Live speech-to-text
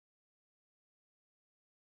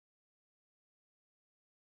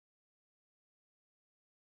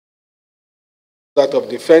that of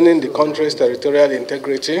defending the country's territorial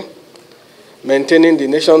integrity, maintaining the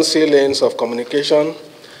nation's sea lanes of communication,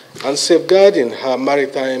 and safeguarding her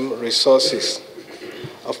maritime resources.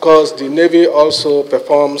 Of course, the Navy also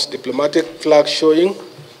performs diplomatic flag showing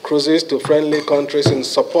cruises to friendly countries in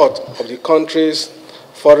support of the country's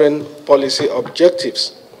foreign policy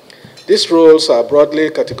objectives. These roles are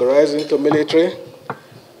broadly categorized into military,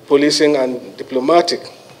 policing, and diplomatic.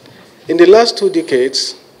 In the last 2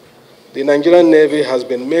 decades, the Nigerian Navy has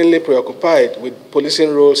been mainly preoccupied with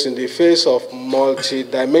policing roles in the face of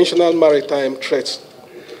multi-dimensional maritime threats,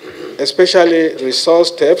 especially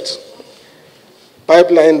resource theft,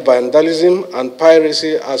 pipeline vandalism, and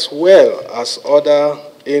piracy, as well as other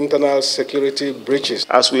internal security breaches.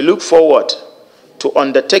 As we look forward to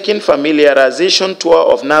undertaking familiarization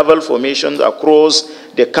tour of naval formations across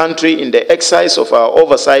the country in the exercise of our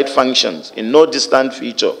oversight functions in no distant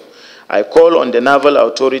future, I call on the Naval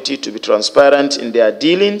Authority to be transparent in their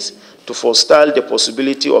dealings to forestall the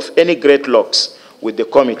possibility of any great locks with the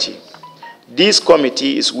committee. This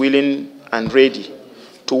committee is willing and ready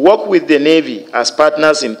to work with the Navy as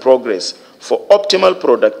partners in progress for optimal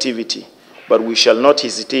productivity, but we shall not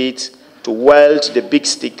hesitate to wield the big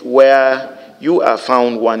stick where you are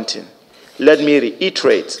found wanting. Let me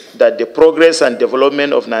reiterate that the progress and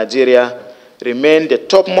development of Nigeria remain the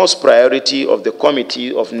topmost priority of the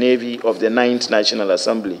Committee of Navy of the 9th National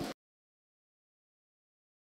Assembly.